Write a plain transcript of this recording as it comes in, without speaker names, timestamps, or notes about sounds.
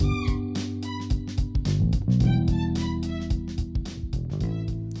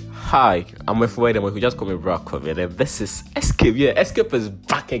Hi, I'm with Wade, and you just call me Brock, and this is Escape. Yeah, Escape is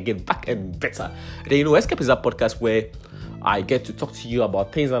back again, back and better. And Escape is a podcast where I get to talk to you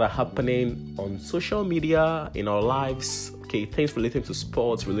about things that are happening on social media, in our lives, okay, things relating to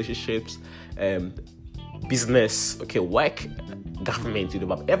sports, relationships, business, okay, work, government,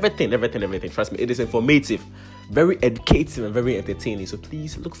 everything. Trust me, it is informative, very educative, and very entertaining. So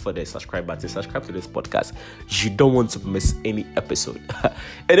please look for the subscribe button, subscribe to this podcast. You don't want to miss any episode.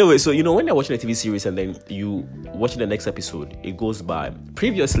 Anyway, so when you're watching a TV series and then you watching the next episode, it goes by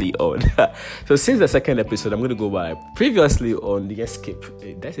previously on. So since the second episode, I'm going to go by previously on the Escape.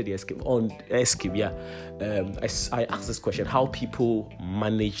 Did I say the Escape? On Escape, yeah. I asked this question: how people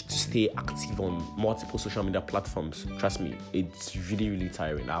manage to stay active on multiple social media platforms. Trust me, it's really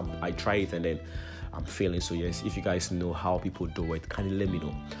tiring. I try it and then I'm failing. So yes, if you guys know how people do it, can you let me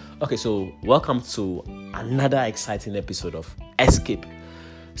know? Okay, so welcome to another exciting episode of Escape.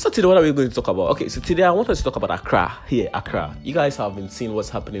 So today, what are we going to talk about? Okay, so today I want us to talk about Accra. Here, Accra. You guys have been seeing what's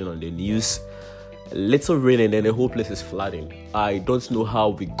happening on the news. Little rain and then the whole place is flooding. I don't know how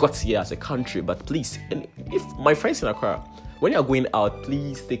we got here as a country, but please, and if my friends in Accra, when you're going out,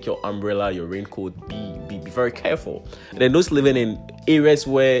 please take your umbrella, your raincoat, be very careful. And then those living in areas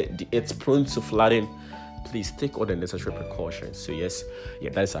where it's prone to flooding, please take all the necessary precautions. So yes,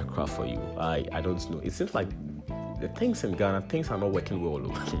 that's Accra for you. I don't know. It seems like the things in Ghana, things are not working well.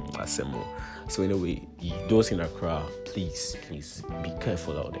 So anyway, those in Accra, please be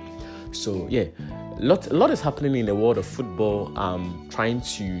careful out there. So yeah, a lot is happening in the world of football. I'm trying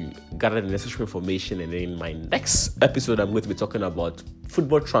to gather the necessary information, and in my next episode, I'm going to be talking about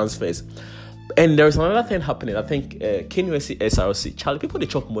football transfers. And there's another thing happening. I think KNUST, SRC, Charlie, people they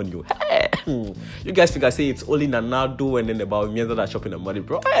chop money. Hey, you guys figure say it's only Nanado and then about me that are chopping the money,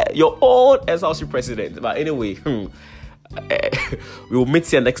 bro. Hey, your own SRC president. But anyway, we will meet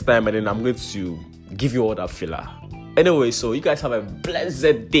here next time, and then I'm going to give you all that filler. Anyway, so you guys have a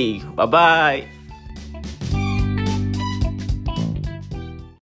blessed day. Bye-bye.